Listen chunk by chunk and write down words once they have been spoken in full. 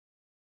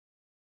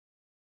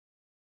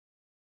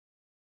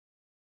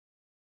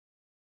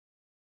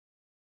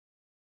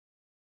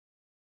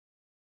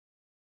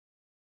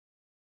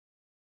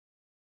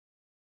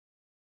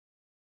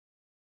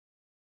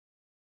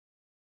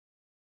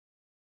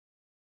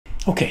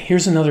Okay,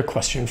 here's another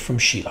question from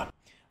Sheila.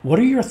 What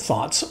are your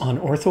thoughts on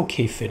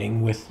Ortho-k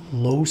fitting with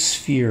low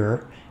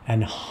sphere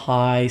and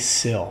high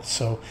sill?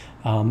 So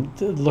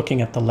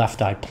looking at the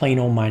left eye,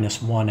 plano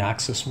 -1,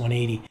 axis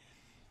 180.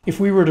 If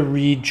we were to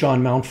read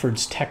John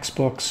Mountford's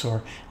textbooks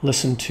or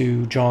listen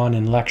to John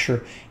in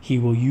lecture, he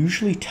will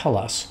usually tell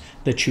us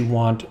that you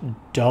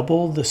want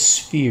double the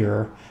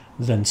sphere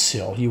than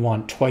sill. You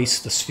want twice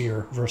the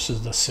sphere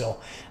versus the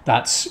sill.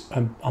 That's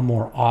a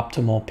more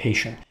optimal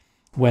patient.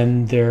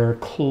 When they're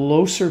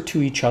closer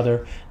to each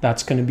other,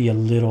 that's going to be a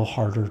little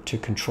harder to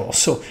control.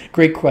 So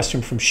great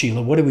question from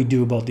Sheila. What do we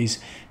do about these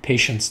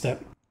patients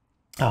that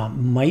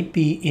might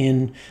be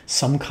in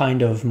some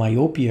kind of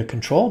myopia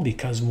control,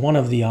 because one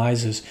of the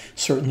eyes is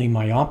certainly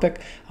myopic.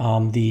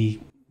 The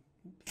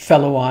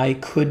fellow eye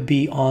could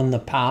be on the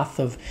path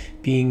of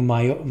being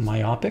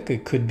myopic.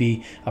 It could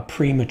be a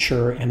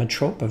premature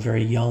emmetrope, a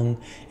very young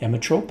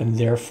emmetrope, and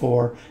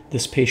therefore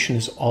this patient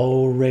is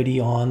already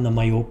on the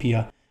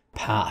myopia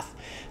path.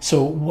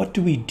 So what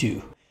do we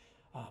do?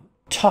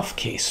 Tough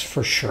case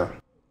for sure.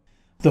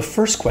 The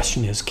first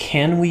question is,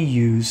 can we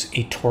use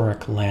a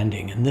toric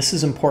landing? And this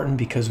is important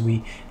because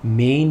we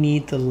may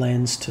need the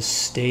lens to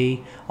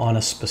stay on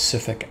a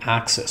specific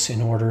axis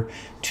in order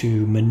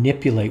to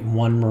manipulate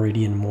one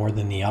meridian more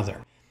than the other.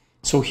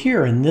 So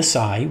here in this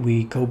eye,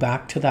 we go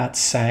back to that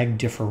sag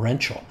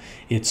differential.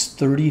 It's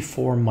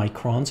 34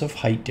 microns of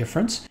height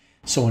difference.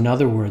 So in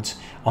other words,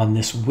 on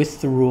this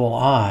with the rule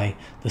eye,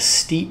 the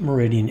steep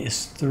meridian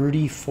is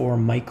 34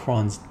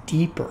 microns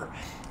deeper.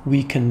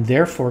 We can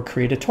therefore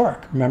create a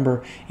toric.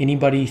 Remember,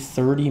 anybody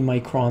 30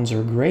 microns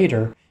or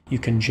greater, you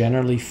can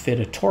generally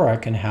fit a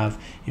toric and have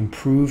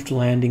improved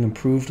landing,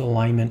 improved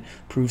alignment,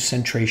 improved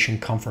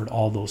centration, comfort,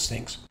 all those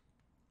things.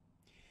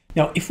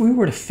 Now, if we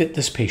were to fit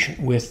this patient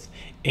with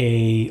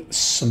a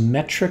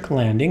symmetric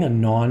landing, a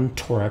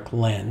non-toric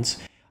lens,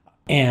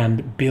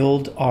 and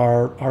build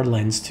our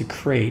lens to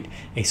create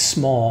a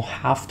small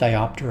half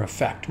diopter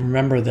effect.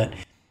 Remember that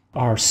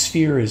our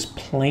sphere is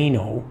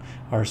plano,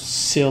 our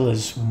sill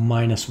is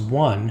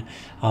 -1,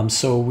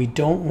 so we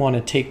don't want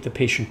to take the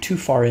patient too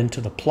far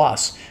into the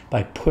plus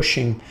by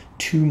pushing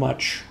too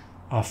much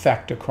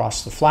effect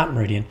across the flat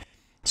meridian.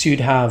 So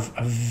you'd have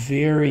a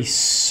very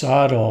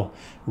subtle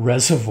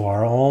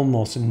reservoir,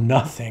 almost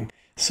nothing.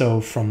 So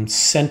from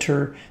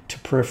center to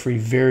periphery,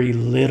 very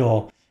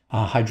little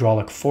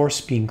hydraulic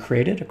force being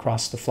created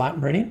across the flat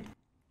meridian.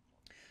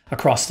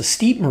 Across the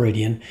steep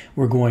meridian,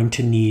 we're going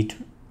to need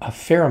a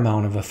fair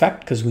amount of effect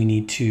because we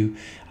need to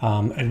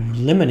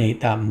eliminate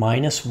that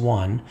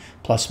 -1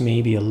 plus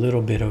maybe a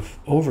little bit of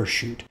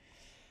overshoot.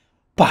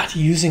 But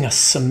using a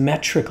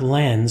symmetric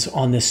lens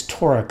on this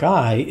toric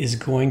eye is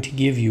going to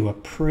give you a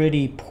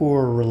pretty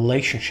poor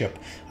relationship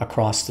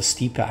across the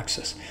steep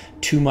axis.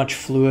 Too much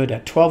fluid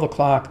at 12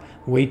 o'clock,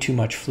 way too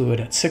much fluid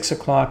at 6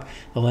 o'clock.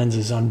 The lens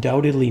is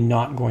undoubtedly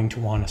not going to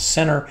want to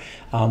center.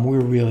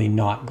 We're really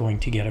not going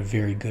to get a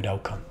very good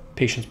outcome.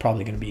 Patient's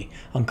probably going to be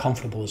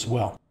uncomfortable as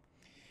well.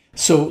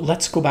 So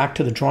let's go back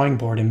to the drawing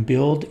board and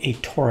build a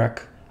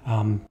toric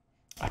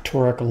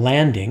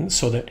landing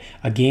so that,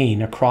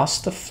 again, across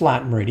the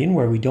flat meridian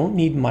where we don't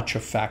need much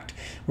effect,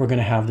 we're going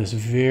to have this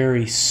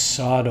very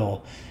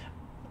subtle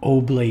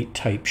oblate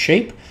type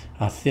shape,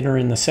 thinner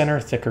in the center,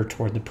 thicker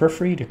toward the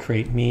periphery to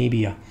create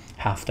maybe a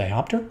half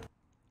diopter.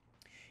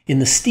 In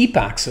the steep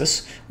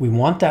axis, we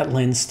want that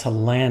lens to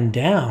land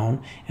down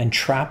and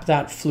trap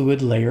that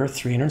fluid layer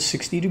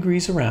 360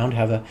 degrees around,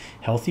 have a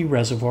healthy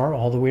reservoir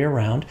all the way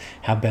around,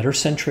 have better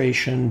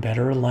centration,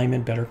 better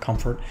alignment, better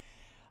comfort.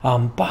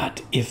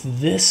 But if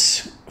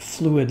this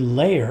fluid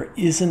layer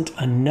isn't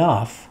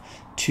enough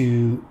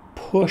to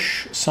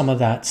push some of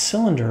that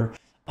cylinder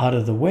out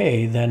of the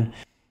way, then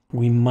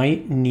we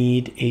might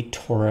need a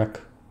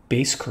toric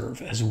base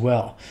curve as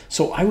well.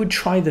 So I would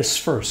try this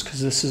first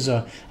because this is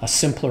a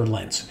simpler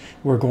lens.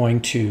 We're going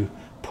to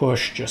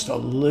push just a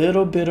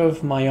little bit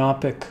of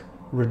myopic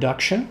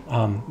reduction.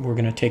 We're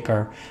going to take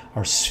our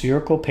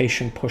spherical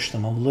patient, push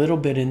them a little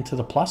bit into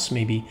the plus,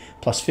 maybe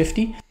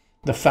 +50.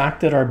 The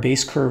fact that our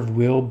base curve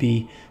will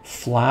be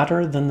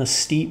flatter than the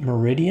steep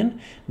meridian,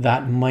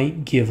 that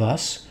might give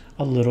us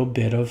a little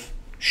bit of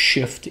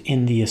shift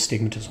in the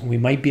astigmatism. We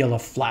might be able to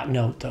flatten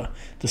out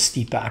the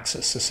steep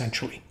axis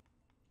essentially.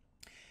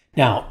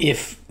 Now,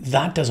 if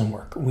that doesn't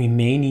work, we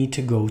may need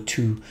to go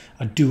to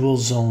a dual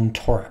zone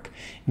toric,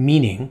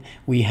 meaning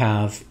we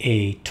have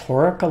a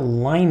toric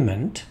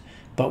alignment,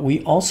 but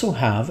we also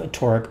have a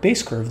toric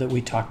base curve that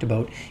we talked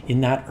about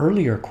in that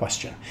earlier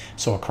question.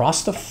 So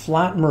across the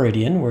flat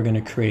meridian, we're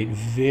going to create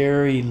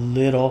very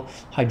little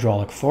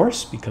hydraulic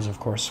force because, of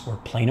course, we're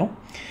plano.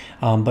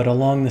 But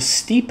along the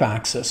steep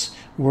axis,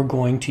 we're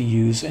going to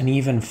use an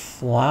even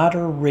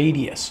flatter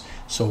radius.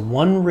 So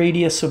one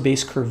radius of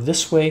base curve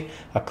this way,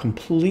 a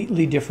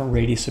completely different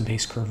radius of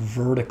base curve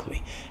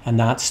vertically. And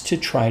that's to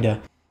try to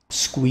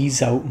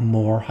squeeze out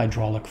more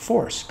hydraulic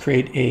force,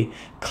 create a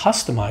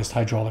customized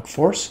hydraulic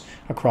force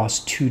across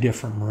two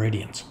different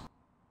meridians.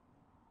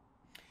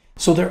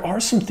 So there are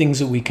some things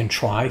that we can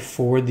try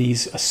for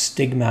these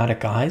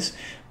astigmatic eyes.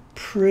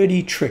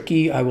 pretty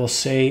tricky, I will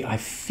say. I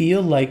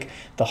feel like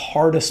the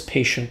hardest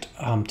patient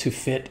to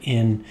fit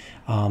in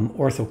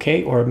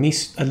OrthoK, or at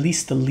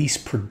least the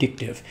least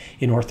predictive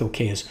in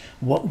OrthoK, is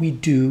what we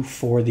do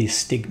for the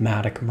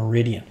stigmatic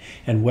meridian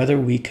and whether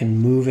we can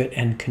move it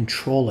and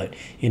control it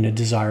in a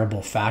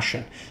desirable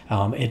fashion.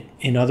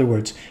 In other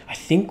words, I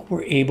think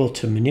we're able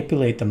to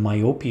manipulate the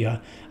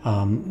myopia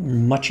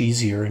much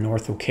easier in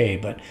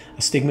OrthoK, but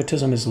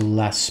astigmatism is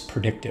less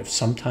predictive.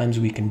 Sometimes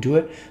we can do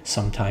it,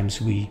 sometimes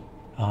we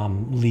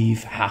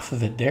leave half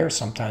of it there,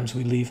 sometimes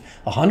we leave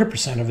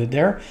 100% of it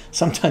there,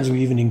 sometimes we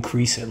even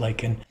increase it,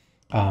 like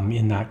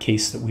in that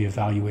case that we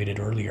evaluated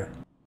earlier.